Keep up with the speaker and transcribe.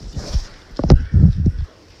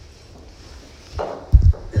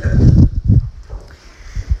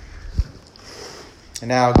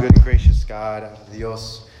now, good and gracious God,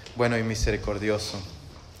 Dios bueno y misericordioso.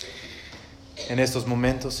 En estos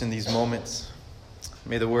momentos, in these moments,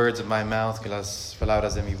 may the words of my mouth, que las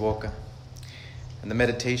palabras de mi boca, and the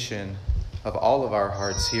meditation of all of our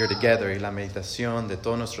hearts here together, y la meditación de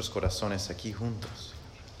todos nuestros corazones aquí juntos,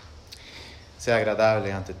 sea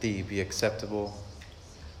agradable ante ti, be acceptable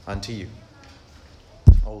unto you.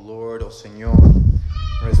 O Lord, O Señor,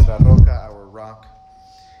 nuestra roca, our rock,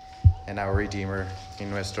 and our Redeemer, y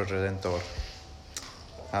nuestro Redentor.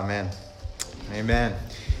 Amen. Amen.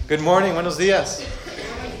 Good morning, buenos días.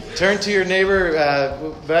 Turn to your neighbor,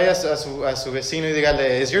 vaya a su vecino y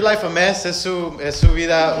dígale, is your life a mess? ¿Es su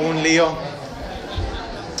vida un lío?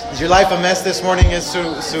 Is your life a mess this morning? ¿Es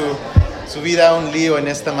su vida un lío en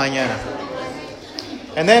esta mañana?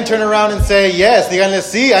 And then turn around and say, yes, díganle,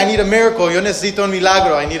 sí, I need a miracle. Yo necesito un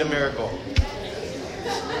milagro. I need a miracle.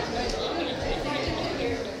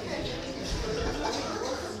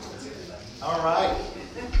 All right.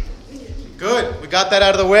 Good. We got that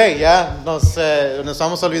out of the way. Ya nos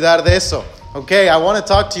vamos a olvidar de eso. Okay, I want to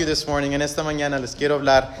talk to you this morning. En esta mañana les quiero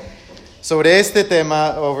hablar sobre este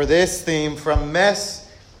tema, over this theme, from mess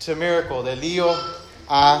to miracle, de lío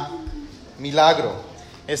a milagro.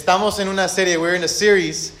 Estamos en una serie, we're in a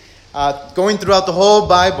series going throughout the whole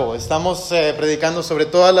Bible. Estamos predicando sobre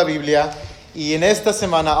toda la Biblia. Y en esta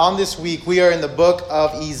semana, on this week, we are in the book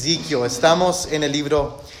of Ezekiel. Estamos en el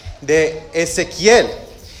libro de Ezekiel.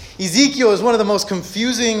 Ezekiel is one of the most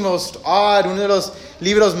confusing, most odd, uno de los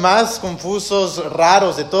libros más confusos,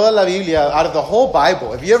 raros de toda la Biblia, out of the whole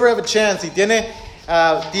Bible. If you ever have a chance, si tiene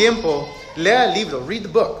tiempo, lea el libro, read the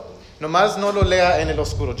book. Nomás no lo lea en el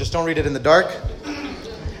oscuro. Just don't read it in the dark.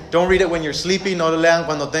 Don't read it when you're sleepy. No lo lean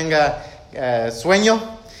cuando tenga sueño,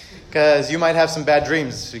 because you might have some bad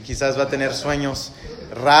dreams. Quizás va a tener sueños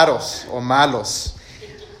raros o malos.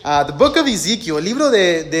 The book of Ezekiel, el libro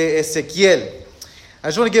de Ezequiel. I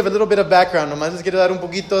just want to give a little bit of background. Nomás les quiero dar un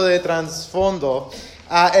poquito de trasfondo.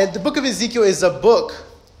 The book of Ezekiel is a book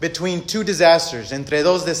between two disasters, entre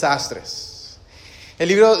dos desastres. El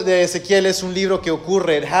libro de Ezequiel es un libro que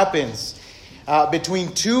ocurre, it happens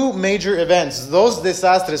between two major events, dos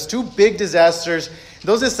desastres, two big disasters,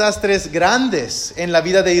 dos desastres grandes en la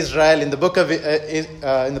vida de Israel, in the book of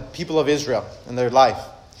in the people of Israel, in their life.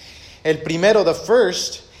 El primero, the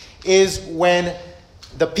first, is when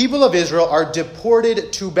the people of Israel are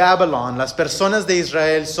deported to Babylon. Las personas de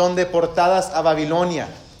Israel son deportadas a Babilonia.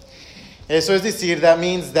 Eso es decir, that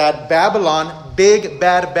means that Babylon, big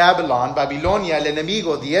bad Babylon, Babilonia, el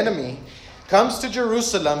enemigo, the enemy, comes to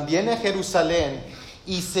Jerusalem, viene a Jerusalén,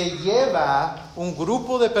 y se lleva un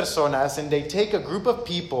grupo de personas, and they take a group of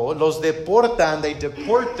people, los deportan, they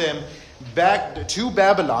deport them back to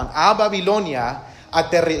Babylon, a Babilonia, a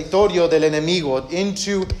territorio del enemigo,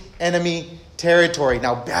 into enemy territory.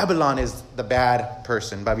 Now, Babylon is the bad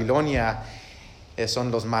person. Babilonia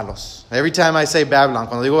son los malos. Every time I say Babylon,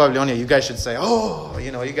 cuando digo Babilonia, you guys should say, oh,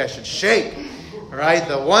 you guys should shake. Right?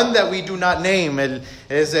 The one that we do not name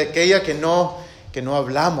es aquella que no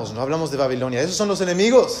hablamos de Babilonia. Esos son los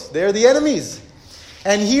enemigos. They're the enemies.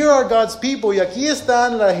 And here are God's people. Y aquí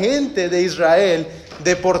están la gente de Israel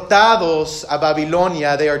deportados a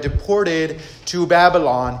Babilonia. They are deported to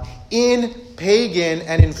Babylon in pagan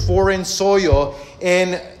and in foreign soil,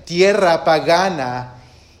 en tierra pagana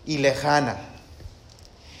y lejana.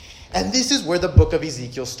 And this is where the book of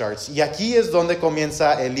Ezekiel starts. Y aquí es donde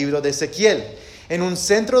comienza el libro de Ezequiel. En un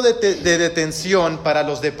centro de detención para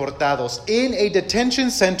los deportados. In a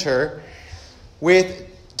detention center with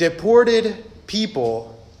deported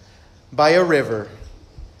people by a river.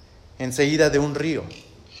 Enseguida de un río.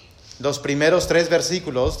 Los primeros 3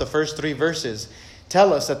 versículos, the first 3 verses,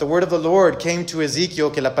 tell us that the word of the Lord came to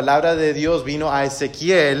Ezekiel, que la palabra de Dios vino a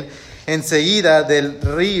Ezequiel enseguida del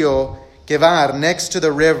río Kebar, next to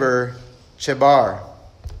the river Chebar,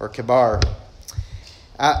 or Kebar.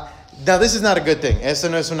 Now, this is not a good thing. Eso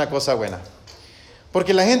no es una cosa buena.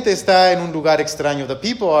 Porque la gente está en un lugar extraño. The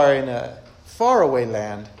people are in a faraway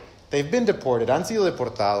land. They've been deported. Han sido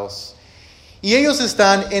deportados. Y ellos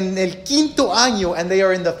están en el 5º año, and they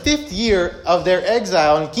are in the 5th year of their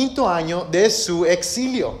exile, en el 5º año de su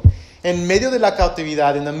exilio. En medio de la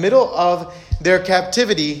cautividad, in the middle of their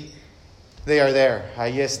captivity, they are there.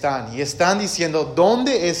 Ahí están. Y están diciendo,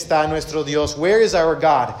 ¿dónde está nuestro Dios? Where is our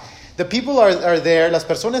God? The people are there. Las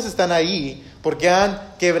personas están ahí porque han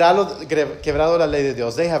quebrado la ley de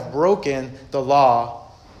Dios. They have broken the law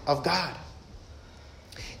of God.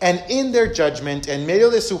 And in their judgment, en medio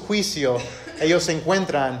de su juicio, ellos se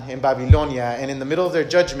encuentran en Babilonia. And in the middle of their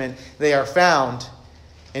judgment, they are found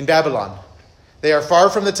in Babylon. They are far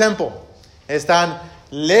from the temple. Están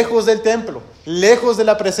lejos del templo. lejos de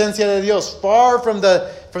la presencia de Dios, far from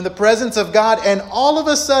the presence of God. And all of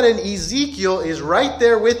a sudden, Ezekiel is right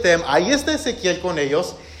there with them. Ahí está Ezequiel con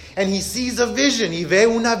ellos. And he sees a vision. Y ve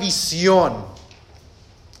una visión.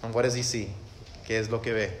 And what does he see? ¿Qué es lo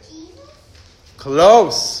que ve?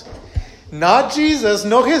 Close. Not Jesus,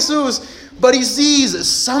 no Jesús. But he sees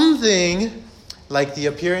something like the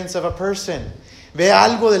appearance of a person. Ve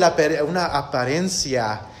algo de una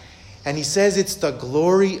apariencia. And he says it's the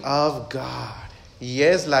glory of God. Y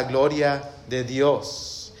es la gloria de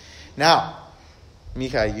Dios. Now,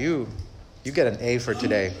 mija, you get an A for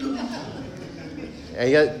today.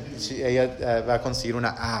 Ella va a conseguir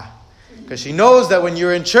una A. Because she knows that when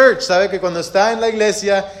you're in church, sabe que cuando está en la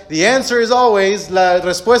iglesia, the answer is always, la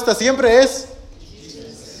respuesta siempre es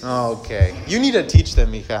Jesus. Okay. You need to teach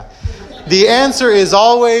them, mija. The answer is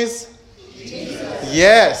always Jesus.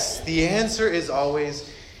 Yes, the answer is always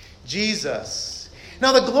Jesus.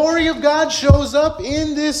 Now the glory of God shows up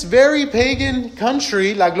in this very pagan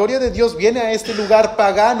country. La gloria de Dios viene a este lugar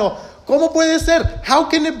pagano. ¿Cómo puede ser? How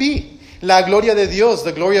can it be? La gloria de Dios,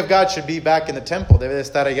 the glory of God should be back in the temple. Debe de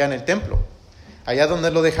estar allá en el templo. Allá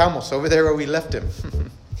donde lo dejamos, over there where we left him.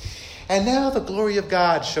 And now the glory of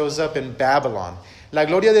God shows up in Babylon. La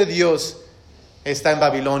gloria de Dios está en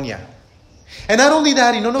Babilonia. And not only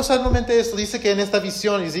that, y no solamente eso, dice que en esta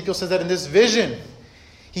visión, Ezekiel says that in this vision,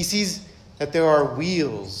 he sees that there are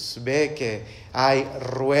wheels. Ve que hay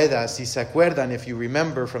ruedas. Si se acuerdan, if you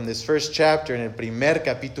remember from this first chapter, en el primer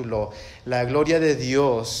capítulo, la gloria de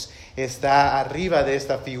Dios está arriba de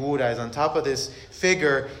esta figura, is on top of this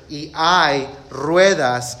figure, y hay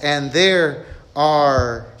ruedas, and there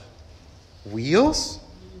are wheels.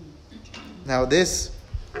 Now this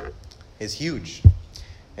is huge.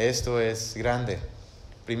 Esto es grande.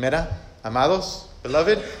 Primera, amados,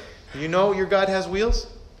 beloved, you know your God has wheels?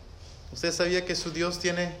 ¿Usted sabía que su Dios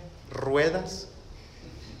tiene ruedas?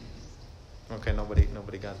 Okay, nobody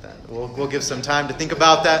got that. We'll give some time to think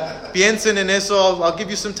about that. Piensen en eso. I'll give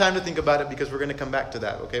you some time to think about it because we're going to come back to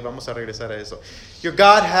that. Okay, vamos a regresar a eso. Your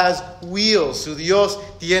God has wheels. Su Dios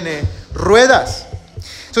tiene ruedas.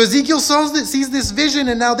 So Ezekiel sees this vision,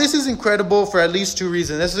 and now this is incredible for at least two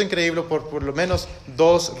reasons. Eso es increíble por lo menos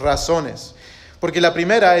dos razones. Porque la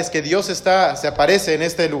primera es que Dios se aparece en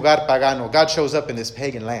este lugar pagano. God shows up in this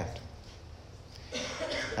pagan land.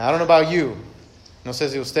 Now, I don't know about you. No sé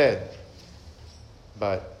si usted.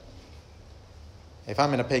 But if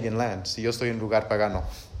I'm in a pagan land, si yo estoy en un lugar pagano,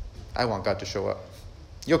 I want God to show up.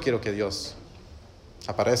 Yo quiero que Dios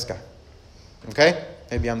aparezca. Okay?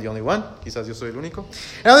 Maybe I'm the only one. Quizás yo soy el único.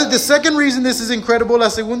 Now, the second reason this is incredible, la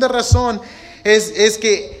segunda razón es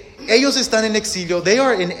que ellos están en exilio. They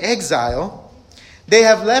are in exile. They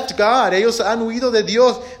have left God. Ellos han huido de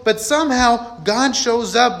Dios. But somehow God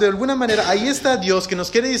shows up. De alguna manera, ahí está Dios que nos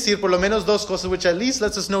quiere decir por lo menos dos cosas, which at least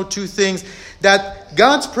lets us know two things. That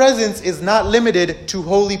God's presence is not limited to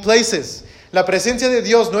holy places. La presencia de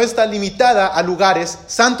Dios no está limitada a lugares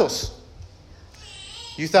santos.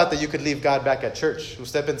 You thought that you could leave God back at church.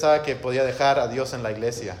 Usted pensaba que podía dejar a Dios en la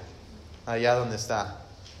iglesia. Allá donde está.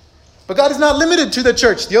 But God is not limited to the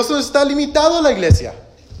church. Dios no está limitado a la iglesia.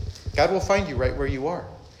 God will find you right where you are.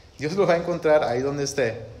 Dios lo va a encontrar ahí donde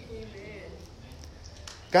esté.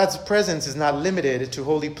 God's presence is not limited to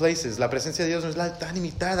holy places. La presencia de Dios no está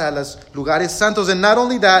limitada a los lugares santos. And not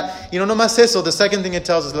only that, no más eso, the second thing it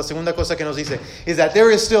tells us, la segunda cosa que nos dice, is that there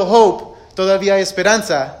is still hope, todavía hay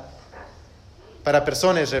esperanza para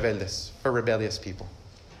personas rebeldes, for rebellious people.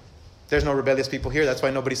 There's no rebellious people here, that's why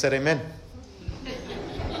nobody said amen.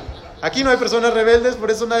 Aquí no hay personas rebeldes, por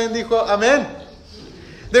eso nadie dijo amén.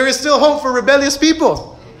 There is still hope for rebellious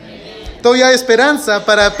people. Todavía hay esperanza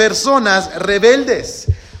para personas rebeldes.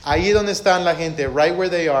 Ahí donde están la gente, right where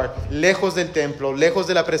they are, lejos del templo, lejos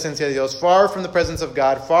de la presencia de Dios, far from the presence of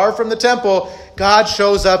God, far from the temple, God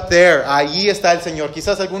shows up there. Allí está el Señor.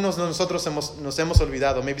 Quizás algunos de nosotros nos hemos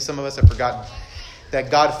olvidado, maybe some of us have forgotten, that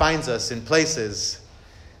God finds us in places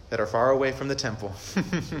that are far away from the temple.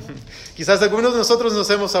 Quizás algunos de nosotros nos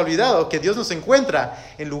hemos olvidado que Dios nos encuentra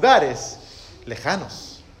en lugares lejanos.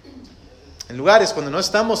 En lugares cuando no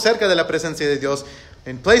estamos cerca de la presencia de Dios,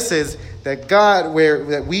 in places that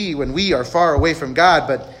when we are far away from God.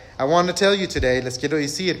 But I want to tell you today, les quiero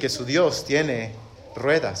decir que su Dios tiene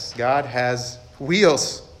ruedas. God has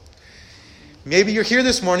wheels. Maybe you're here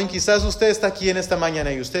this morning, quizás usted está aquí en esta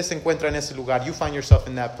mañana y usted se encuentra en ese lugar. You find yourself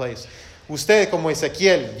in that place. Usted, como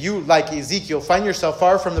Ezequiel, you, like Ezekiel, find yourself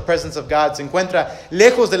far from the presence of God. Se encuentra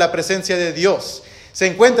lejos de la presencia de Dios. Se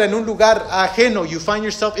encuentra en un lugar ajeno. You find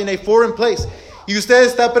yourself in a foreign place. Y usted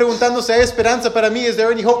está preguntándose, ¿hay esperanza para mí? Is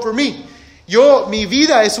there any hope for me? Mi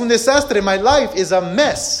vida es un desastre. My life is a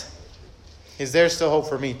mess. Is there still hope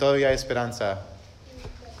for me? Todavía hay esperanza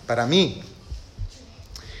para mí.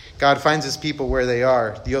 God finds his people where they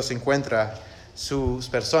are. Dios encuentra sus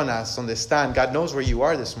personas donde están. God knows where you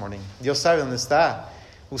are this morning. Dios sabe dónde está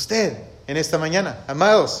usted en esta mañana.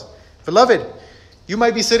 Amados, beloved, you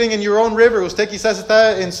might be sitting in your own river. Usted quizás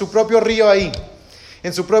está en su propio río ahí,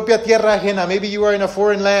 en su propia tierra ajena. Maybe you are in a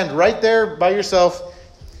foreign land, right there by yourself.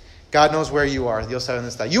 God knows where you are. Dios sabe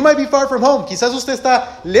dónde está. You might be far from home. Quizás usted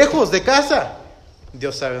está lejos de casa.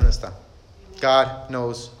 Dios sabe dónde está. God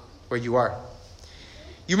knows where you are.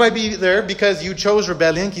 You might be there because you chose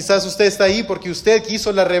rebellion. Quizás usted está ahí porque usted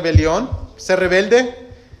quiso la rebelión, ser rebelde.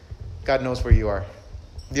 God knows where you are.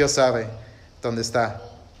 Dios sabe dónde está.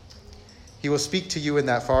 He will speak to you in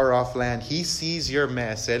that far off land. He sees your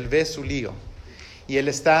mess. Él ve su lío. Y Él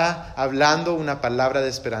está hablando una palabra de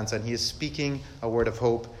esperanza. And He is speaking a word of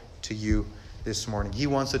hope to you this morning. He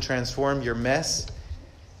wants to transform your mess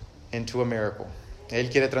into a miracle.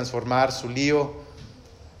 Él quiere transformar su lío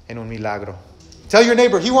en un milagro. Tell your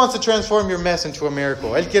neighbor, he wants to transform your mess into a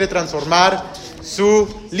miracle. Él quiere transformar su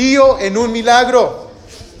lío en un milagro.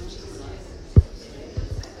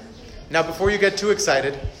 Now, before you get too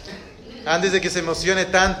excited, antes de que se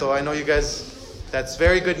emocione tanto, I know you guys, that's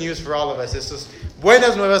very good news for all of us. Eso es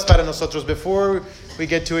buenas nuevas para nosotros. Before we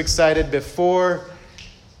get too excited, before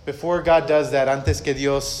God does that, antes que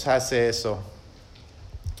Dios hace eso,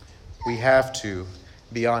 we have to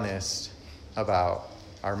be honest about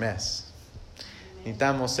our mess.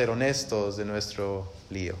 Necesitamos ser honestos de nuestro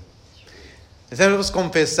lío. Necesitamos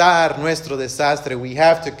confesar nuestro desastre. We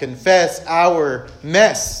have to confess our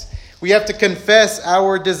mess. We have to confess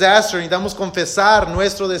our disaster. Necesitamos confesar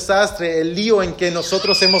nuestro desastre, el lío en que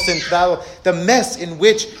nosotros hemos entrado, the mess in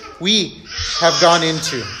which we have gone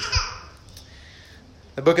into.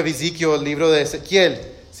 The book of Ezekiel, el libro de Ezequiel,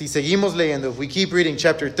 si seguimos leyendo, if we keep reading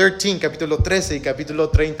chapter 13, capítulo 13 y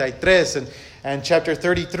capítulo 33 and chapter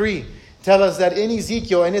 33, tell us that in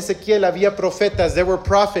Ezekiel, en Ezequiel había profetas, there were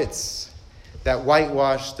prophets that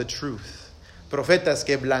whitewash the truth. Profetas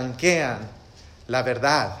que blanquean la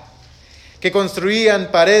verdad. Que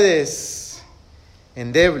construían paredes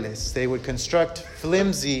endebles. They would construct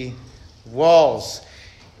flimsy walls.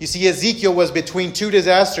 You see, Ezekiel was between two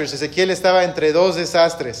disasters. Ezequiel estaba entre dos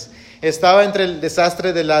desastres. Estaba entre el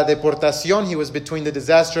desastre de la deportación. He was between the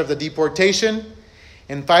disaster of the deportation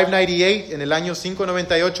in 598, en el año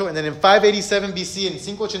 598, and then in 587 BC, en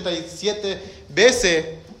 587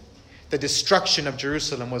 BC, the destruction of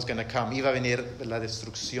Jerusalem was going to come. Iba a venir la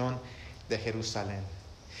destrucción de Jerusalén.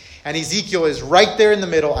 And Ezekiel is right there in the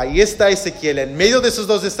middle. Ahí está Ezequiel, en medio de esos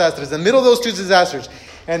dos desastres, in the middle of those two disasters.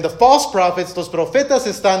 And the false prophets, los profetas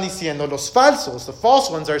están diciendo, los falsos, the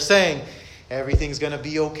false ones are saying, everything's going to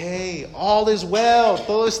be okay. All is well.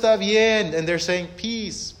 Todo está bien. And they're saying,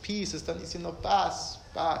 peace, peace. Están diciendo paz,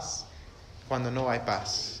 paz. Cuando no hay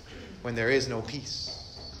paz. When there is no peace.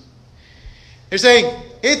 They're saying,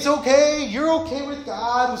 it's okay. You're okay with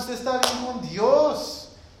God. Usted está bien con Dios.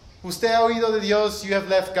 Usted ha oído de Dios. You have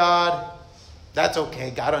left God. That's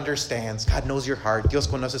okay. God understands. God knows your heart. Dios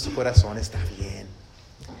conoce su corazón. Está bien.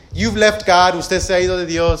 You've left God. Usted se ha ido de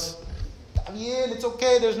Dios. Está bien. It's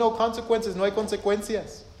okay. There's no consequences. No hay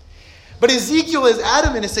consecuencias. But Ezekiel is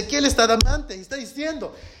adamant. Ezequiel está adamante. Está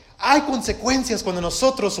diciendo, hay consecuencias cuando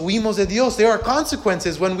nosotros huimos de Dios. There are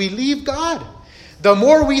consequences when we leave God. The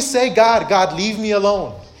more we say, God, God, leave me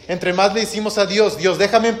alone. Entre más le decimos a Dios, Dios,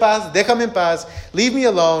 déjame en paz, leave me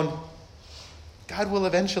alone. God will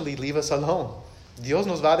eventually leave us alone. Dios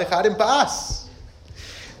nos va a dejar en paz.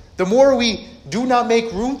 The more we do not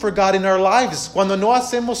make room for God in our lives, cuando no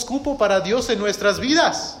hacemos cupo para Dios en nuestras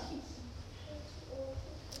vidas,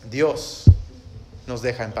 Dios nos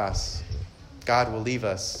deja en paz. God will leave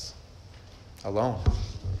us alone.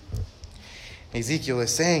 Ezekiel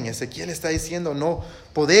is saying, Ezequiel está diciendo, no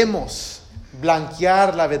podemos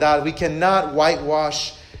blanquear la verdad. We cannot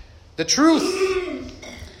whitewash the truth.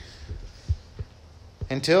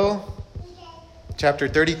 Until chapter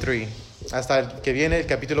 33, hasta que viene el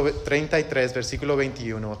capítulo 33, versículo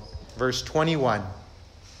 21, verse 21.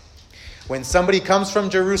 When somebody comes from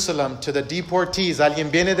Jerusalem to the deportees,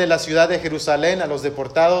 alguien viene de la ciudad de Jerusalén a los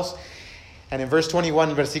deportados. And in verse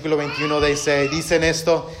 21, versículo 21, dicen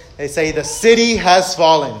esto, they say, the city has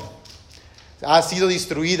fallen. Ha sido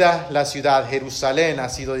destruida la ciudad. Jerusalén ha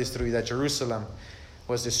sido destruida. Jerusalem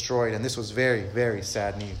was destroyed. And this was very, very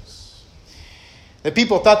sad news. The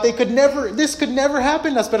people thought this could never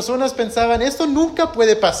happen. Las personas pensaban, esto nunca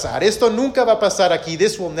puede pasar. Esto nunca va a pasar aquí.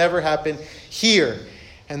 This will never happen here.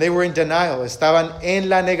 And they were in denial. Estaban en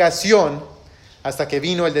la negación hasta que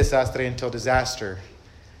vino el desastre, until disaster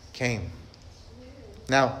came.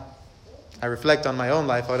 Now, I reflect on my own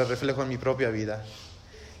life, ahora reflejo en mi propia vida,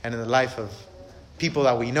 and in the life of people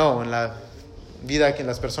that we know, en la vida que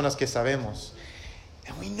las personas que sabemos.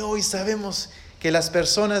 And we know y sabemos que las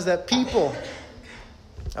personas that people,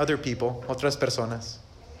 other people, otras personas,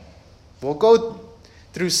 will go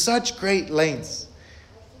through such great lengths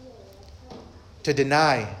to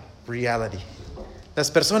deny reality. Las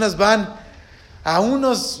personas van a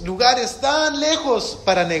unos lugares tan lejos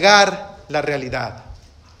para negar la realidad.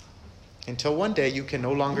 Until one day you can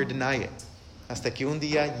no longer deny it. Hasta que un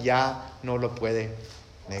día ya no lo puede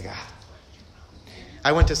negar.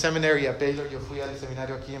 I went to seminary at Baylor. Yo fui al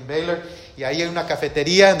seminario aquí en Baylor. Y ahí hay una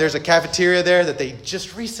cafetería. And there's a cafeteria there that they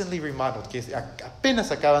just recently remodeled. Que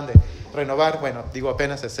apenas acaban de renovar. Bueno, digo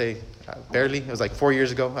apenas, barely. It was like 4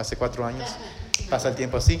 years ago. Hace 4 años. Pasa el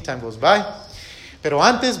tiempo así. Time goes by. Pero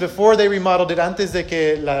antes, before they remodeled it, antes de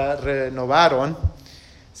que la renovaron,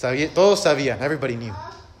 todos sabían. Everybody knew.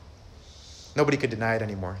 Nobody could deny it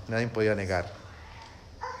anymore. Nadie podía negar.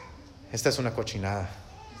 Esta es una cochinada.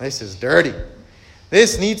 This is dirty.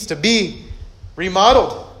 This needs to be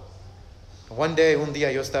remodeled. Un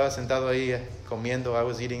día yo estaba sentado ahí comiendo. I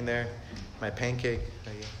was eating there my pancake.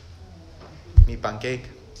 Mi pancake.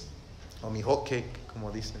 O mi hot cake,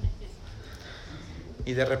 como dicen.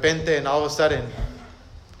 Y de repente, and all of a sudden,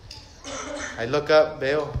 I look up,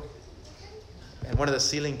 veo, and one of the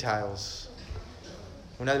ceiling tiles,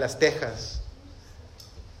 una de las tejas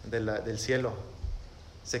del cielo,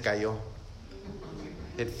 se cayó.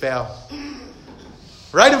 It fell.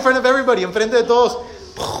 Right in front of everybody, enfrente de todos.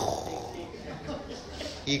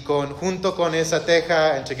 Y junto con esa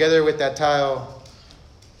teja, and together with that tile,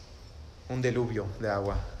 un diluvio de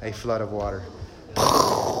agua, a flood of water.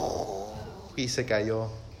 Y se cayó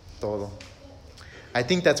todo. I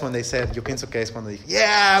think that's when they said, yo pienso que es cuando dije,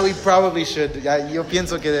 yeah, we probably should. Yo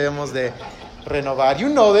pienso que debemos de renovar. You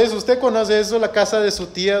know this. Usted conoce eso, la casa de su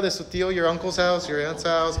tía, de su tío, your uncle's house, your aunt's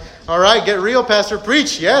house. All right, get real, pastor.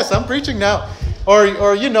 Preach. Yes, I'm preaching now. Or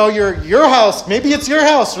you know, your house. Maybe it's your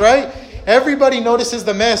house, right? Everybody notices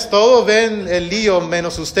the mess. Todos ven el lío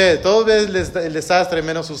menos usted. Todos ven el desastre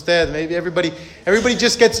menos usted. Maybe everybody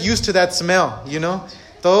just gets used to that smell, you know?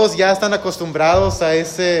 Todos ya están acostumbrados a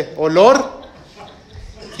ese olor.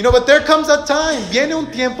 You know, but there comes a time, viene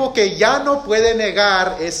un tiempo que ya no puede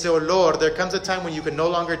negar ese olor. There comes a time when you can no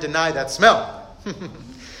longer deny that smell.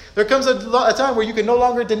 There comes a time where you can no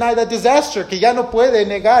longer deny that disaster, que ya no puede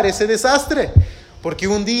negar ese desastre. Porque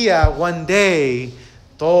un día, one day,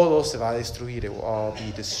 todo se va a destruir. It will all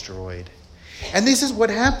be destroyed. And this is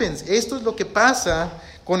what happens. Esto es lo que pasa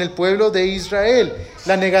con el pueblo de Israel.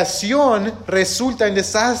 La negación resulta en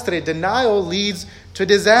desastre. Denial leads to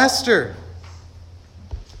disaster.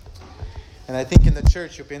 And I think in the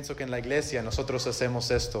church, yo pienso que en la iglesia nosotros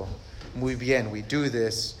hacemos esto muy bien. We do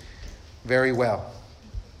this very well.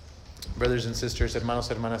 Brothers and sisters, hermanos,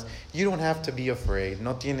 hermanas, you don't have to be afraid.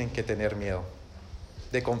 No tienen que tener miedo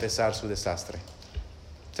de confesar su desastre.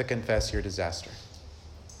 To confess your disaster.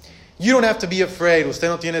 You don't have to be afraid. Usted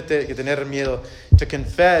no tiene que tener miedo to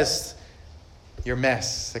confess your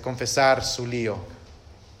mess, de confesar su lío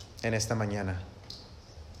en esta mañana.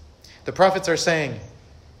 The prophets are saying,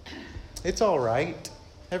 it's all right.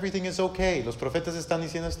 Everything is okay. Los profetas están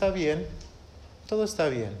diciendo, está bien. Todo está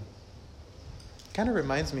bien. Kind of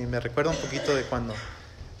reminds me recuerda un poquito de cuando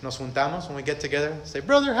nos juntamos, when we get together, say,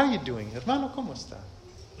 brother, how you doing? Hermano, ¿cómo está?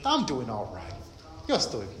 I'm doing all right. Yo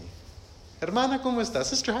estoy bien. Hermana, ¿cómo está?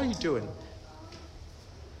 Sister, how you doing?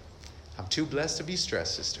 I'm too blessed to be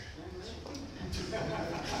stressed, sister.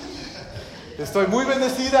 Estoy muy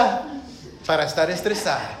bendecida para estar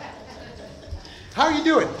estresada. How are you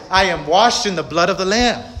doing? I am washed in the blood of the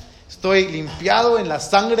Lamb. Estoy limpiado en la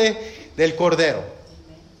sangre del Cordero.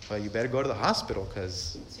 Well, you better go to the hospital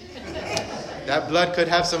because that blood could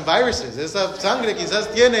have some viruses. Esa sangre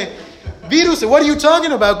quizás tiene virus. What are you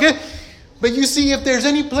talking about? ¿Qué? But you see, if there's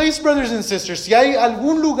any place, brothers and sisters, si hay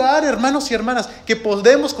algún lugar, hermanos y hermanas, que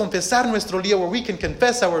podemos confesar nuestro lío, where we can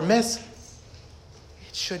confess our mess,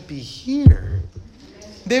 it should be here.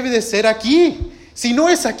 Debe de ser aquí. Si no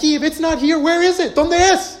es aquí, if it's not here, where is it? ¿Dónde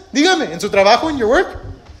es? Dígame, ¿en su trabajo, in your work?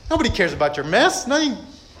 Nobody cares about your mess. Nadie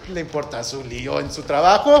le importa su lío en su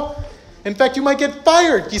trabajo. In fact, you might get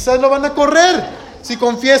fired. Quizás lo van a correr si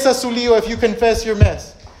confiesa su lío, if you confess your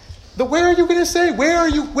mess. But where are you going to say?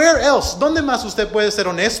 Where else? ¿Dónde más usted puede ser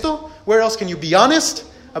honesto? Where else can you be honest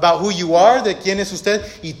about who you are, de quién es usted,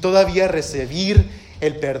 y todavía recibir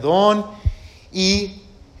el perdón y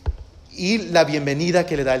la bienvenida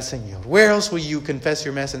que le da el Señor? Where else will you confess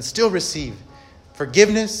your mess and still receive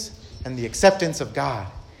forgiveness and the acceptance of God?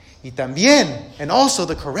 Y también, and also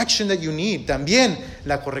the correction that you need. También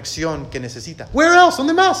la corrección que necesita. Where else?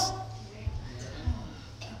 ¿Dónde más?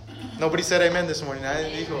 Nobody said amen this morning.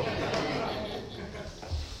 Nadie dijo.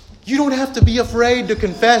 You don't have to be afraid to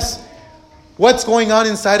confess what's going on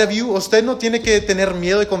inside of you. Usted no tiene que tener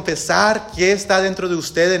miedo de confesar qué está dentro de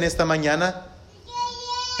usted en esta mañana.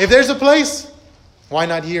 If there's a place, why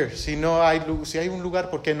not here? Si hay un lugar,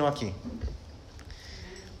 ¿por qué no aquí?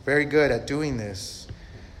 Very good at doing this.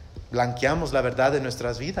 Blanqueamos la verdad de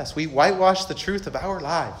nuestras vidas. We whitewash the truth of our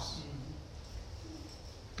lives.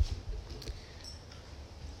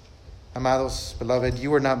 Amados, beloved,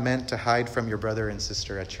 you were not meant to hide from your brother and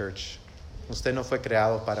sister at church. Usted no fue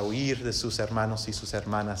creado para huir de sus hermanos y sus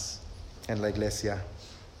hermanas en la iglesia.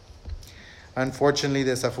 Unfortunately,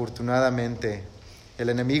 desafortunadamente, el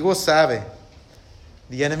enemigo sabe,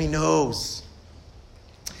 the enemy knows,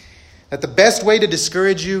 that the best way to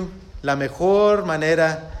discourage you, la mejor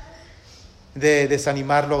manera de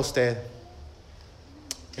desanimarlo a usted,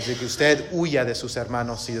 es de que usted huya de sus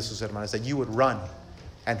hermanos y de sus hermanas, that you would run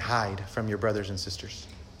and hide from your brothers and sisters.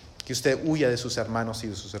 Que usted huya de sus hermanos y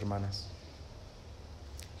de sus hermanas.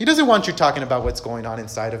 He doesn't want you talking about what's going on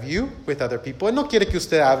inside of you with other people. Él no quiere que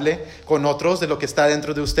usted hable con otros de lo que está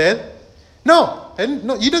dentro de usted. No,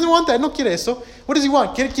 he doesn't want that. Él no quiere eso. What does he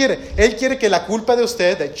want? ¿Qué quiere? Él quiere que la culpa de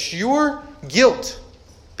usted, that your guilt,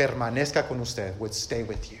 permanezca con usted, would stay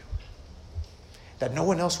with you. That no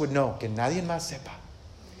one else would know, que nadie más sepa.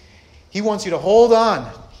 He wants you to hold on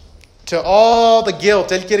to all the guilt.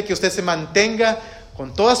 Él quiere que usted se mantenga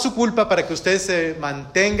con toda su culpa para que usted se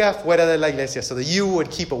mantenga fuera de la iglesia, so that you would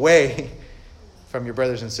keep away from your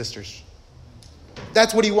brothers and sisters.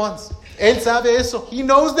 That's what he wants. Él sabe eso. He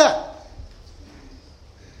knows that.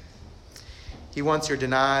 He wants your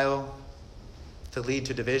denial to lead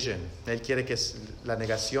to division. Él quiere que la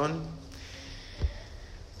negación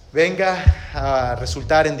venga a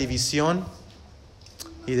resultar en división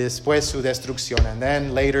y después su destrucción, and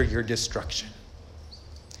then later your destruction.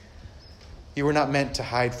 You were not meant to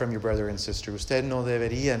hide from your brother and sister. Usted no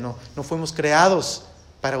debería, no fuimos creados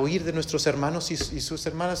para huir de nuestros hermanos y sus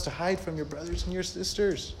hermanas, to hide from your brothers and your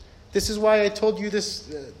sisters. This is why I told you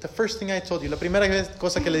this, the first thing I told you, la primera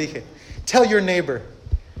cosa que le dije, tell your neighbor.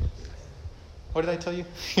 What did I tell you?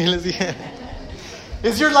 Y les dije,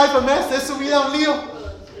 is your life a mess? ¿Es su vida un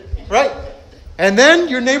lío? Right? And then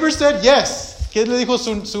your neighbor said, yes. ¿Qué le dijo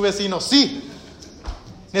su vecino? Sí.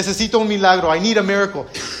 Necesito un milagro. I need a miracle.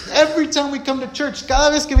 Every time we come to church, cada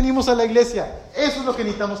vez que venimos a la iglesia, eso es lo que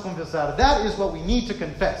necesitamos confesar. That is what we need to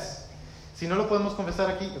confess. Si no lo podemos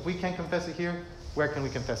confesar aquí, if we can't confess it here, where can we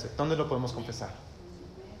confess it? ¿Dónde lo podemos confesar?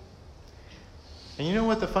 And you know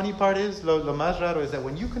what the funny part is? Lo más raro is that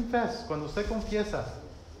when you confess, cuando usted confiesa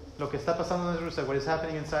lo que está pasando dentro de usted, what is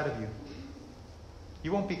happening inside of you,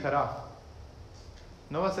 you won't be cut off.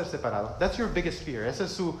 No va a ser separado. That's your biggest fear. Ese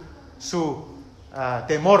es su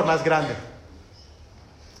temor más grande.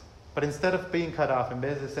 But instead of being cut off, en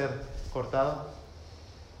vez de ser cortado,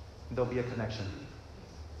 there'll be a connection.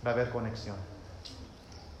 Va a haber conexión.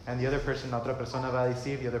 And the other person, la otra persona va a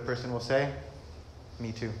decir, the other person will say,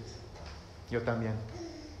 me too. Yo también.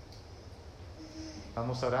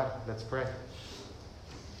 Vamos a orar. Let's pray.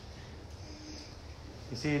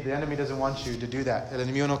 You see, the enemy doesn't want you to do that. El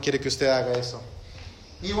enemigo no quiere que usted haga eso.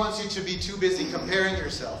 He wants you to be too busy comparing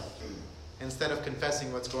yourself instead of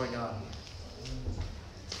confessing what's going on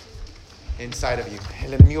inside of you.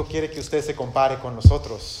 El enemigo quiere que usted se compare con los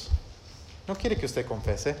otros. No quiere que usted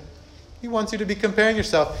confese. He wants you to be comparing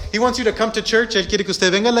yourself. He wants you to come to church. Él quiere que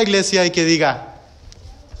usted venga a la iglesia y que diga,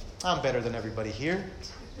 I'm better than everybody here.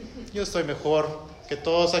 Yo estoy mejor que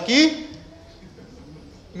todos aquí.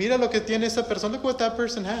 Mira lo que tiene esa persona. Look what that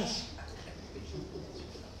person has.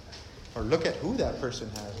 Or look at who that person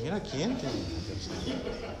has. Mira quién tiene esa persona.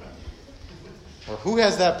 Or who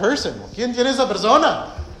has that person? ¿Quién tiene esa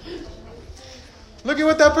persona? Look at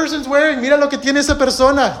what that person's wearing. Mira lo que tiene esa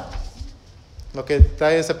persona. Lo que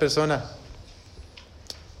trae esa persona.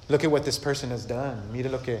 Look at what this person has done. Mira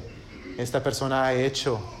lo que esta persona ha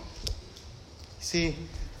hecho. See,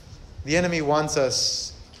 the enemy wants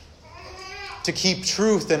us to keep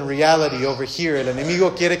truth and reality over here. El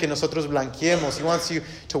enemigo quiere que nosotros blanqueemos. He wants you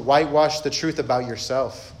to whitewash the truth about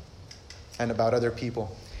yourself and about other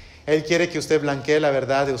people. Él quiere que usted blanquee la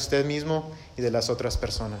verdad de usted mismo y de las otras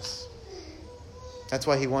personas. That's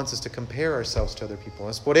why he wants us to compare ourselves to other people.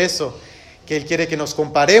 Es por eso que él quiere que nos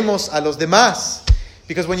comparemos a los demás.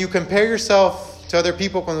 Because when you compare yourself to other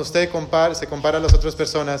people, cuando usted se compara a las otras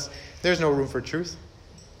personas, there's no room for truth.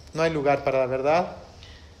 No hay lugar para la verdad.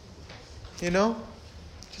 You know?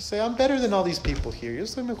 Just say, I'm better than all these people here. Yo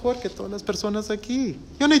soy mejor que todas las personas aquí.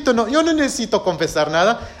 Yo no necesito confesar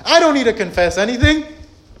nada. I don't need to confess anything.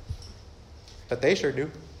 But they sure do.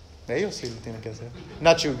 Ellos sí lo tienen que hacer.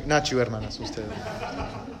 Not you, hermanas, ustedes.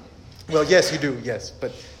 Well, yes, you do, yes.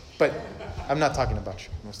 But I'm not talking about you.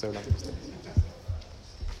 No estoy hablando de ustedes.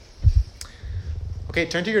 Okay,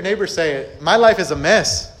 turn to your neighbor, say, my life is a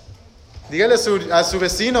mess. Dígale a su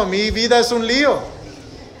vecino, mi vida es un lío.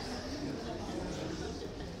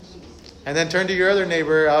 And then turn to your other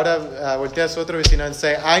neighbor, ahora voltea a su otro vecino and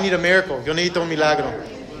say, I need a miracle. Yo necesito un milagro.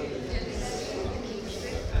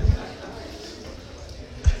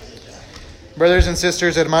 Brothers and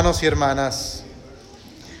sisters, hermanos y hermanas,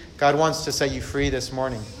 God wants to set you free this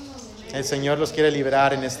morning. El Señor los quiere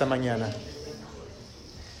liberar en esta mañana.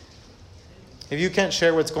 If you can't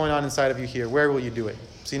share what's going on inside of you here, where will you do it?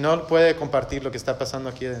 Si no puede compartir lo que está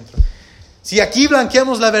pasando aquí adentro. Si aquí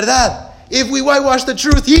blanqueamos la verdad, if we whitewash the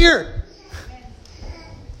truth here,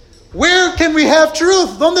 where can we have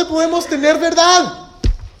truth? ¿Dónde podemos tener verdad?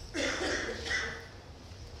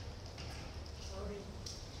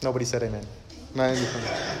 Nobody said amen.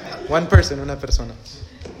 One person, una persona.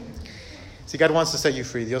 See, God wants to set you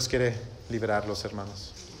free. Dios quiere liberarlos,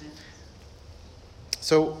 hermanos.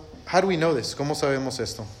 So, how do we know this? ¿Cómo sabemos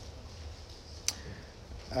esto?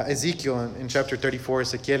 Ezekiel in chapter 34,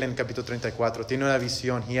 Ezekiel en capítulo 34, tiene una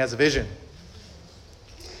visión. He has a vision.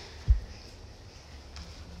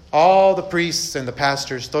 All the priests and the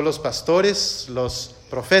pastors, todos los pastores, los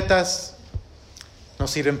profetas, no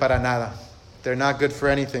sirven para nada. They're not good for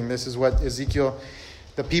anything. This is what Ezekiel,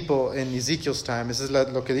 the people in Ezekiel's time, this is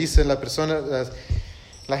lo que dice la persona,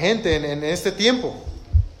 la gente en este tiempo.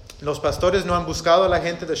 Los pastores no han buscado a la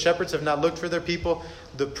gente. The shepherds have not looked for their people.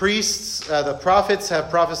 The priests, the prophets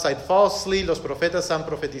have prophesied falsely. Los profetas han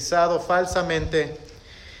profetizado falsamente.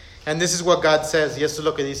 And this is what God says. Y esto es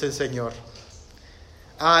lo que dice el Señor.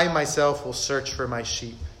 I myself will search for my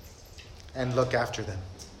sheep and look after them.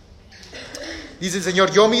 Dice el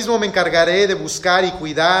Señor, yo mismo me encargaré de buscar y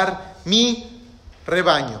cuidar mi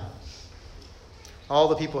rebaño. All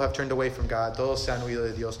the people have turned away from God. Todos se han huido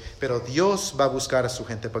de Dios. Pero Dios va a buscar a su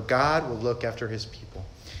gente. But God will look after his people.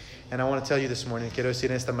 And I want to tell you this morning, quiero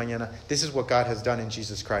decir en esta mañana, this is what God has done in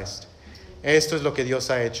Jesus Christ. Esto es lo que Dios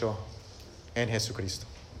ha hecho en Jesucristo.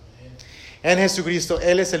 En Jesucristo,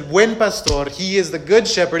 Él es el buen pastor. He is the good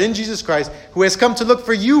shepherd in Jesus Christ who has come to look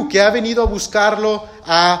for you, que ha venido a buscarlo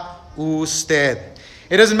a usted.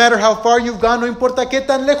 It doesn't matter how far you've gone, no importa qué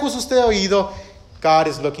tan lejos usted ha ido. God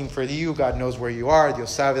is looking for you. God knows where you are.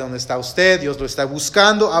 Dios sabe dónde está usted. Dios lo está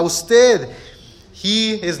buscando a usted.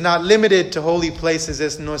 He is not limited to holy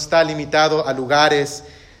places. No está limitado a lugares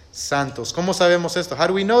santos. ¿Cómo sabemos esto? How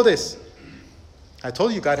do we know this? I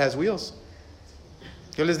told you God has wheels.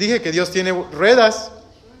 Yo les dije que Dios tiene ruedas.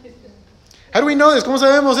 How do we know this? ¿Cómo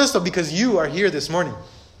sabemos esto? Because you are here this morning.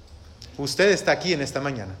 Usted está aquí en esta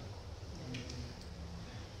mañana.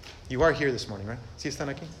 You are here this morning, right? ¿Sí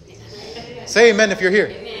están aquí? Say amen if you're here.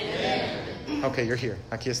 Amen. Okay, you're here.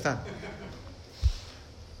 Aquí están.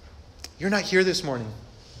 You're not here this morning.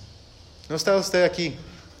 No está usted aquí.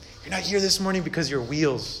 You're not here this morning because your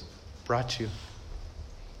wheels brought you.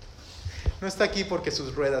 No está aquí porque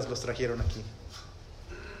sus ruedas los trajeron aquí.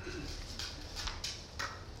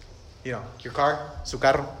 You know, your car, su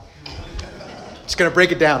carro. Just going to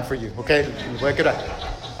break it down for you, okay?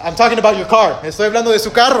 I'm talking about your car. Estoy hablando de su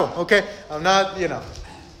carro, okay? I'm not,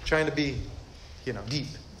 trying to be, deep.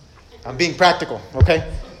 I'm being practical,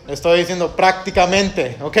 okay? Estoy diciendo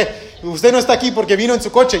prácticamente, okay? Usted no está aquí porque vino en su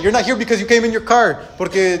coche. You're not here because you came in your car.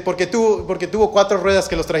 Porque tuvo cuatro ruedas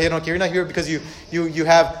que los trajeron aquí. You're not here because you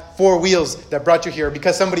have four wheels that brought you here.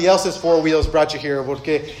 Because somebody else's four wheels brought you here.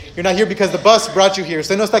 Porque you're not here because the bus brought you here.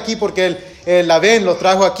 Usted no está aquí porque el avión lo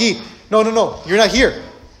trajo aquí. No. You're not here.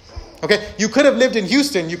 Okay? You could have lived in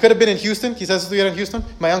Houston. You could have been in Houston. Quizás estuviera en Houston.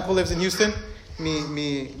 My uncle lives in Houston.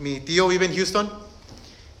 Mi tío vive en Houston.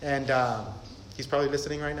 And he's probably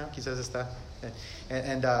listening right now. Quizás está.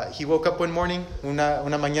 And he woke up one morning,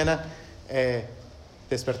 una mañana,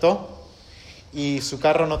 despertó y su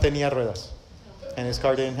carro no tenía ruedas. And his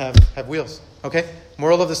car didn't have wheels. Okay?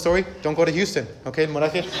 Moral of the story, don't go to Houston. Okay?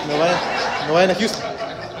 Moraje, no vayan a Houston.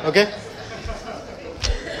 Okay?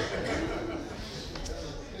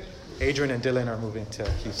 Adrian and Dylan are moving to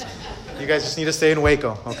Houston. You guys just need to stay in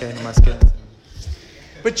Waco. Okay? No más que.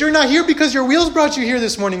 But you're not here because your wheels brought you here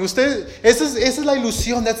this morning. Esa es la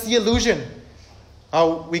ilusión. That's the illusion.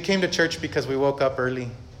 Oh, we came to church because we woke up early.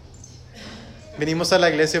 Venimos a la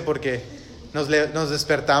iglesia porque nos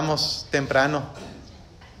despertamos temprano.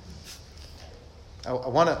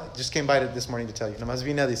 I just came by this morning to tell you. Nomás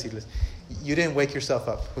vine a decirles. You didn't wake yourself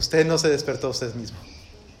up. Usted no se despertó usted mismo.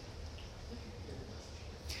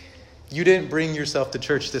 You didn't bring yourself to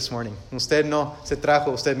church this morning. Usted no se trajo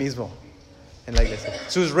usted mismo en la iglesia.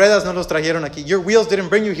 Sus ruedas no los trajeron aquí. Your wheels didn't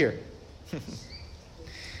bring you here.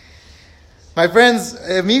 My friends,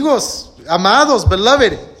 amigos, amados,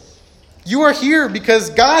 beloved, you are here because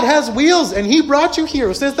God has wheels and He brought you here.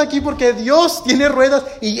 Usted está aquí porque Dios tiene ruedas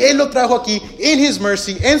y Él lo trajo aquí. In His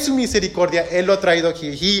mercy, en su misericordia, Él lo ha traído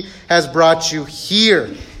aquí. He has brought you here.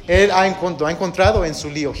 Él ha encontrado en su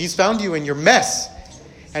lío. He's found you in your mess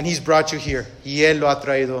and He's brought you here. Y Él lo ha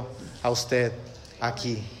traído a usted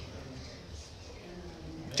aquí.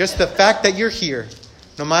 Just the fact that you're here,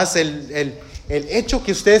 nomás el hecho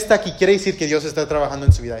que usted está aquí quiere decir que Dios está trabajando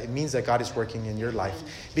en su vida. It means that God is working in your life.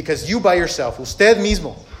 Because you by yourself, usted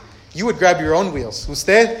mismo, you would grab your own wheels.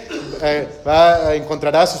 Usted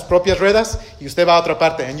encontrará sus propias ruedas y usted va a otra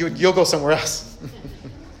parte and you'll go somewhere else.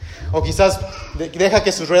 O quizás deja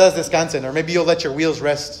que sus ruedas descansen. Or maybe you'll let your wheels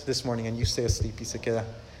rest this morning and you stay asleep y se queda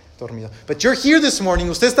dormido. But you're here this morning.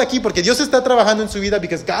 Usted está aquí porque Dios está trabajando en su vida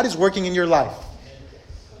because God is working in your life.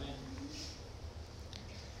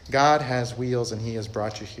 God has wheels and He has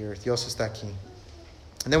brought you here. Dios está aquí.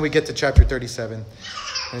 And then we get to chapter 37,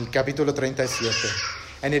 el capítulo 37.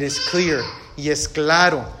 And it is clear, y es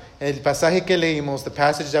claro, el pasaje que leímos, the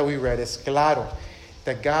passage that we read, es claro,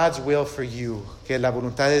 that God's will for you, que la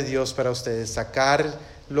voluntad de Dios para ustedes,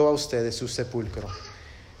 sacarlo a ustedes de su sepulcro.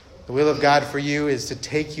 The will of God for you is to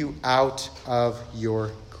take you out of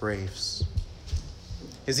your graves.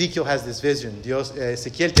 Ezekiel has this vision.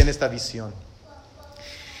 Ezequiel tiene esta visión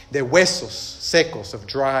de huesos secos, of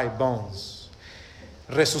dry bones,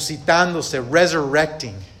 resucitándose,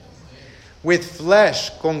 resurrecting, with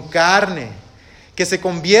flesh, con carne, que se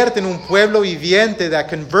convierte en un pueblo viviente that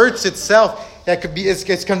converts itself, that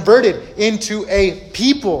it's converted into a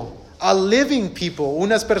people, a living people,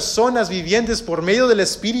 unas personas vivientes por medio del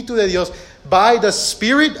Espíritu de Dios, by the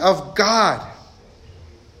Spirit of God.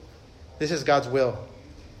 This is God's will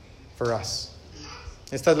for us.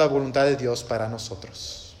 Esta es la voluntad de Dios para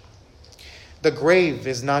nosotros. The grave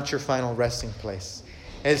is not your final resting place.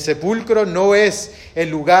 El sepulcro no es el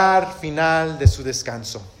lugar final de su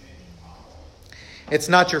descanso. It's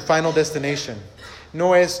not your final destination.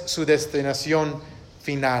 No es su destinación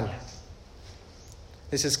final.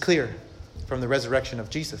 This is clear from the resurrection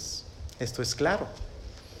of Jesus. Esto es claro.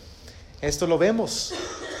 Esto lo vemos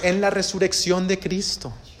en la resurrección de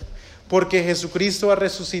Cristo. Porque Jesucristo ha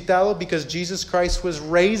resucitado, because Jesus Christ was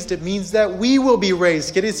raised, it means that we will be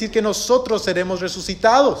raised. Quiere decir que nosotros seremos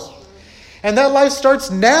resucitados. And that life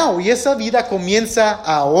starts now. Y esa vida comienza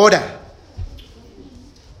ahora.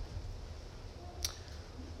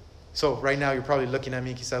 So right now you're probably looking at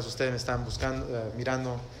me. Quizás ustedes me están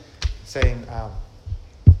mirando, saying,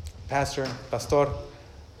 Pastor,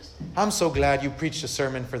 I'm so glad you preached a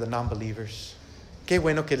sermon for the non-believers. Qué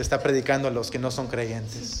bueno que le está predicando a los que no son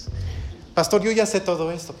creyentes. Pastor, yo ya sé todo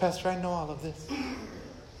esto. Pastor, I know all of this.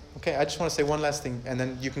 Okay, I just want to say one last thing, and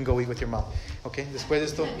then you can go eat with your mom. Okay, después de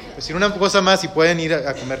esto, decir una cosa más y pueden ir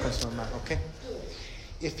a comer con su mamá. Okay?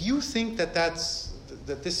 If you think that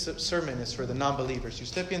this sermon is for the non-believers, si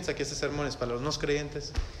usted piensa que ese sermón es para los no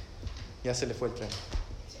creyentes, ya se le fue el tren.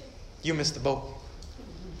 You missed the boat.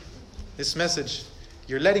 This message,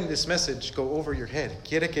 you're letting this message go over your head.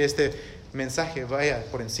 Quiere que este mensaje vaya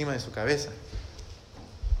por encima de su cabeza.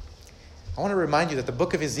 I want to remind you that the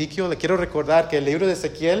book of Ezekiel, le quiero recordar que el libro de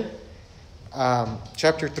Ezequiel,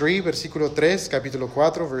 chapter 3, versículo 3, capítulo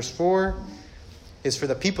 4, verse 4, is for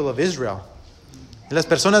the people of Israel. Las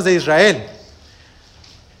personas de Israel.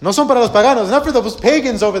 No son para los paganos. It's not for those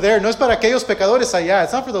pagans over there. No es para aquellos pecadores allá.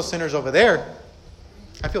 It's not for those sinners over there.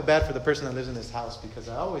 I feel bad for the person that lives in this house because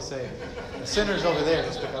I always say, the sinners over there,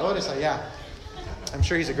 los pecadores allá. I'm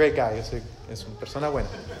sure he's a great guy. Es una persona buena.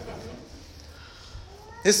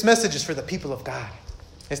 This message is for the people of God.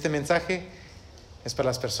 Este mensaje es para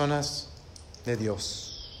las personas de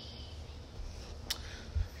Dios.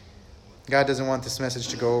 God doesn't want this message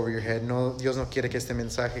to go over your head. No, Dios no quiere que este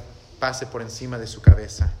mensaje pase por encima de su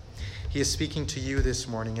cabeza. He is speaking to you this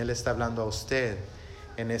morning. Él está hablando a usted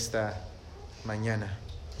en esta mañana.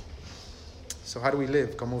 So how do we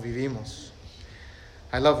live? ¿Cómo vivimos?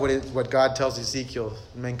 I love what God tells Ezekiel.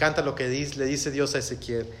 Me encanta lo que le dice Dios a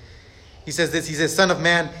Ezequiel. He says this, he says, Son of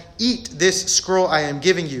man, eat this scroll I am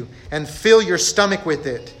giving you and fill your stomach with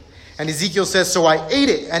it. And Ezekiel says, so I ate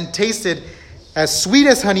it and tasted as sweet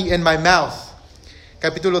as honey in my mouth.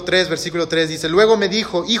 Capítulo 3, versículo 3 dice, luego me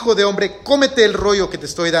dijo, hijo de hombre, cómete el rollo que te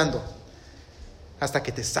estoy dando hasta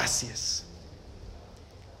que te sacies.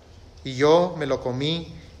 Y yo me lo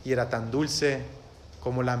comí y era tan dulce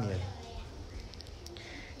como la miel.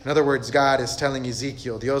 In other words, God is telling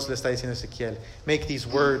Ezekiel, Dios le está diciendo a Ezequiel, make these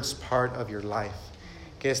words part of your life.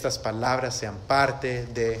 Que estas palabras sean parte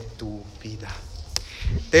de tu vida.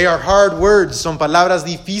 They are hard words, son palabras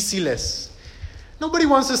difíciles. Nobody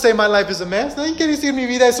wants to say my life is a mess. Nadie quiere decir mi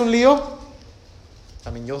vida es un lío. I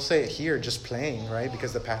mean, you'll say it here just playing, right?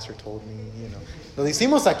 Because the pastor told me, you know. Lo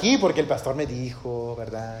decimos aquí porque el pastor me dijo,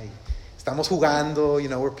 ¿verdad? Y estamos jugando, you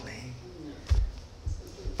know, we're playing.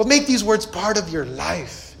 But make these words part of your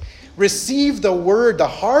life. Receive the word, the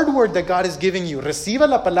hard word that God is giving you. Reciba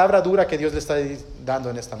la palabra dura que Dios le está dando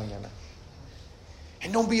en esta mañana.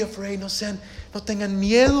 And don't be afraid, no tengan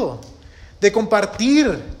miedo de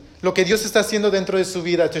compartir lo que Dios está haciendo dentro de su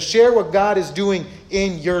vida. To share what God is doing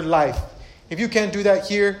in your life. If you can't do that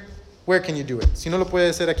here, where can you do it? Si no lo puede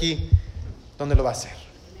hacer aquí, ¿dónde lo va a hacer?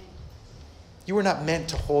 You were not meant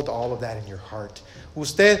to hold all of that in your heart.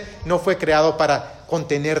 Usted no fue creado para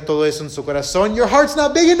contener todo eso en su corazón. Your heart's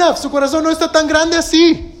not big enough. Su corazón no está tan grande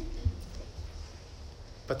así.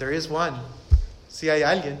 But there is one. Si hay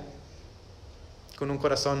alguien con un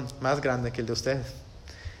corazón más grande que el de usted.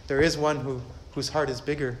 There is one whose heart is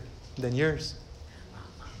bigger than yours.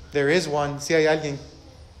 There is one. Si hay alguien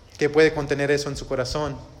que puede contener eso en su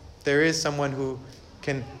corazón. There is someone who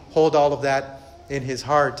can hold all of that in his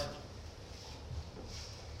heart.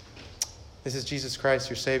 This is Jesus Christ,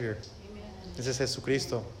 your Savior. Amen. This is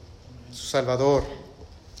Jesucristo, su Salvador.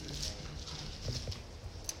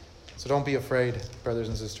 So don't be afraid, brothers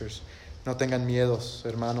and sisters. No tengan miedos,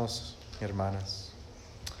 hermanos y hermanas.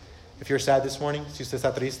 If you're sad this morning, si usted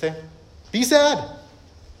está triste, be sad.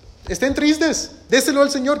 Estén tristes. Déselo al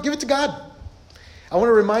Señor. Give it to God. I want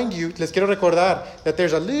to remind you, les quiero recordar, that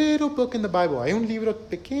there's a little book in the Bible. Hay un libro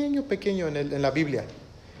pequeño en la Biblia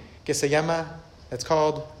que se llama, it's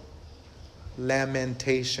called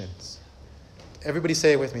Lamentations. Everybody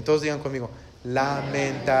say it with me. Todos digan conmigo.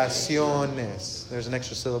 Lamentaciones. There's an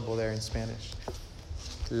extra syllable there in Spanish.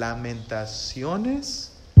 Lamentaciones?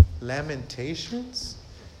 Lamentations?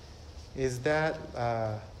 Is that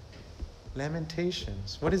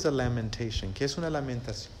Lamentations? What is a lamentation? ¿Qué es una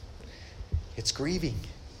lamentación? It's grieving.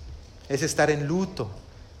 Es estar en luto.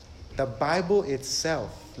 The Bible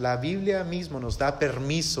itself, la Biblia mismo nos da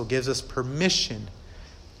permiso, gives us permission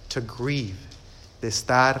to grieve, de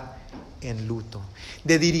estar en luto,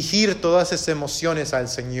 de dirigir todas esas emociones al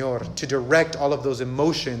Señor, to direct all of those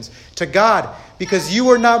emotions to God, because you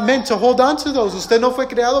were not meant to hold on to those. Usted no fue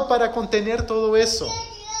creado para contener todo eso.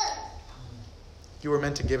 You were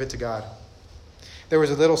meant to give it to God. There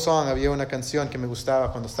was a little song, había una canción que me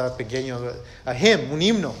gustaba cuando estaba pequeño, a hymn, un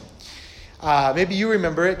himno. Maybe you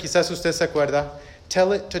remember it, quizás usted se acuerda.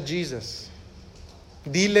 Tell it to Jesus.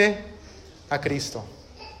 Dile a Cristo.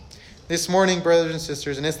 This morning, brothers and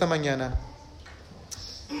sisters, en esta mañana,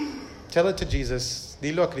 tell it to Jesus,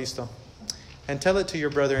 dilo a Cristo, and tell it to your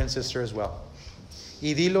brother and sister as well.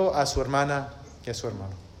 Y dilo a su hermana y a su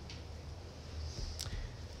hermano.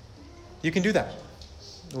 You can do that.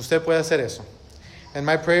 Usted puede hacer eso. And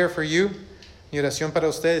my prayer for you, mi oración para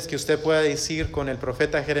usted es que usted pueda decir con el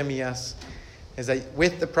profeta Jeremías, is that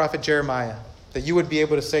with the prophet Jeremiah, that you would be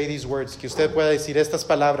able to say these words, que usted pueda decir estas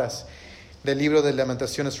palabras del libro de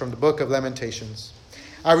Lamentaciones, from the book of Lamentations.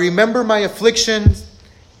 I remember my affliction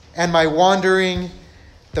and my wandering,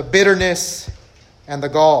 the bitterness and the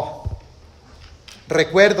gall.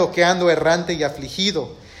 Recuerdo que ando errante y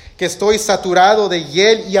afligido, que estoy saturado de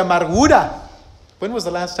hiel y amargura. When was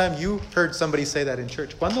the last time you heard somebody say that in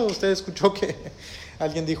church? ¿Cuándo usted escuchó que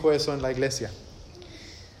alguien dijo eso en la iglesia?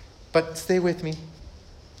 But stay with me.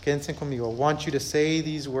 Quédense conmigo. I want you to say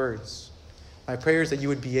these words. My prayer is that you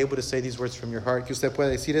would be able to say these words from your heart. Que usted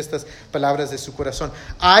pueda decir estas palabras de su corazón.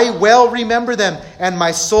 I well remember them, and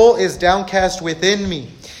my soul is downcast within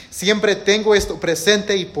me. Siempre tengo esto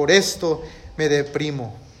presente y por esto me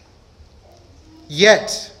deprimo.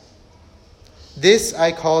 Yet, this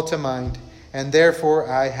I call to mind, and therefore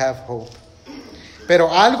I have hope. Pero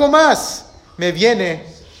algo más me viene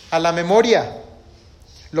a la memoria,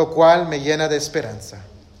 lo cual me llena de esperanza.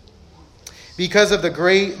 Because of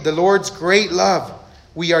the Lord's great love,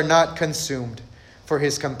 we are not consumed, for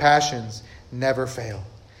his compassions never fail.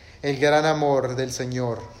 El gran amor del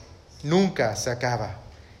Señor nunca se acaba,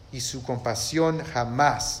 y su compasión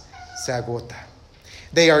jamás se agota.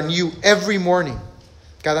 They are new every morning.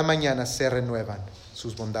 Cada mañana se renuevan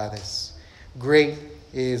sus bondades. Great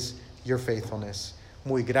is your faithfulness.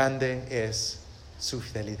 Muy grande es su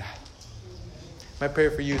fidelidad. My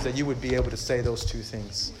prayer for you is that you would be able to say those two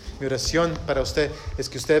things. Mi oración para usted es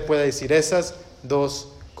que usted pueda decir esas dos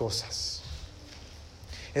cosas.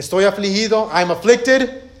 Estoy afligido, I'm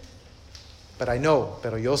afflicted,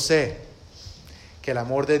 pero yo sé que el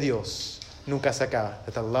amor de Dios nunca se acaba.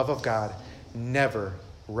 That the love of God never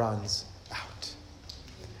runs out.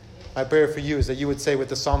 My prayer for you is that you would say with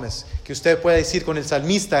the psalmist, que usted pueda decir con el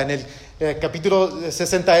salmista en el capítulo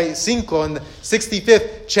 65, in the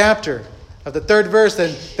 65th chapter of the 3rd verse, el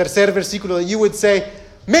tercer versículo, that you would say,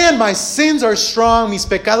 man, my sins are strong, mis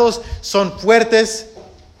pecados son fuertes,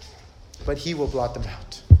 but he will blot them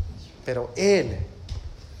out. Pero él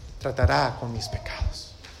tratará con mis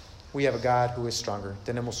pecados. We have a God who is stronger.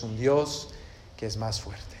 Tenemos un Dios que es más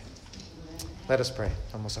fuerte. Let us pray.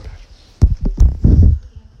 Vamos a orar.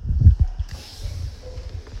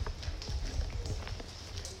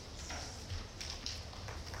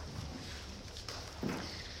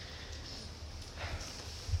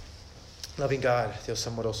 Loving God, Dios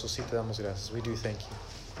amoroso, sí te damos gracias. We do thank you.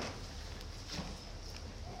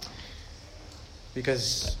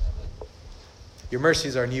 Because your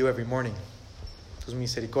mercies are new every morning. Tus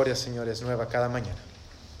misericordias, Señor, es nueva cada mañana.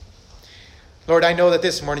 Lord, I know that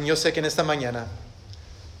this morning, yo sé que en esta mañana,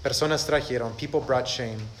 people brought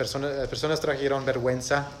shame. Personas trajeron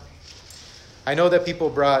vergüenza. I know that people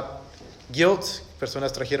brought guilt.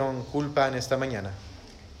 Personas trajeron culpa en esta mañana.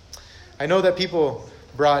 I know that people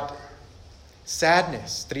brought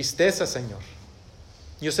sadness, tristeza, Señor.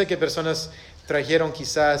 Yo sé que personas trajeron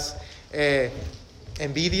quizás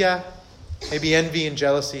envidia, maybe envy and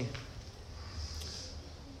jealousy.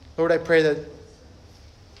 Lord, I pray that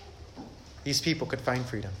these people could find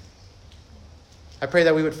freedom. I pray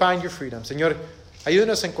that we would find your freedom. Señor,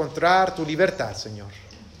 ayúdanos a encontrar tu libertad, Señor.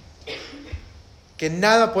 Que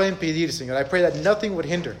nada puede impedir, Señor. I pray that nothing would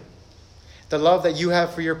hinder the love that you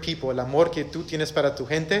have for your people, el amor que tú tienes para tu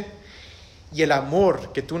gente, y el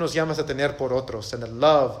amor que tú nos llamas a tener por otros, and the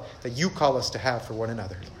love that you call us to have for one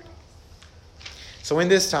another, Lord. So in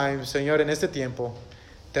this time, Señor, en este tiempo,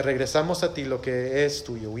 te regresamos a ti lo que es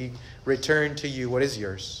tuyo. We return to you what is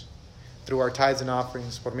yours. Through our tithes and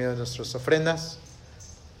offerings, por medio de nuestras ofrendas,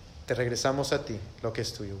 te regresamos a ti lo que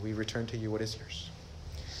es tuyo. We return to you what is yours.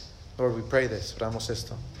 Lord, we pray this, oramos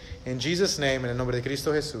esto. In Jesus' name, en el nombre de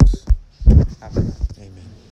Cristo Jesús. Amén.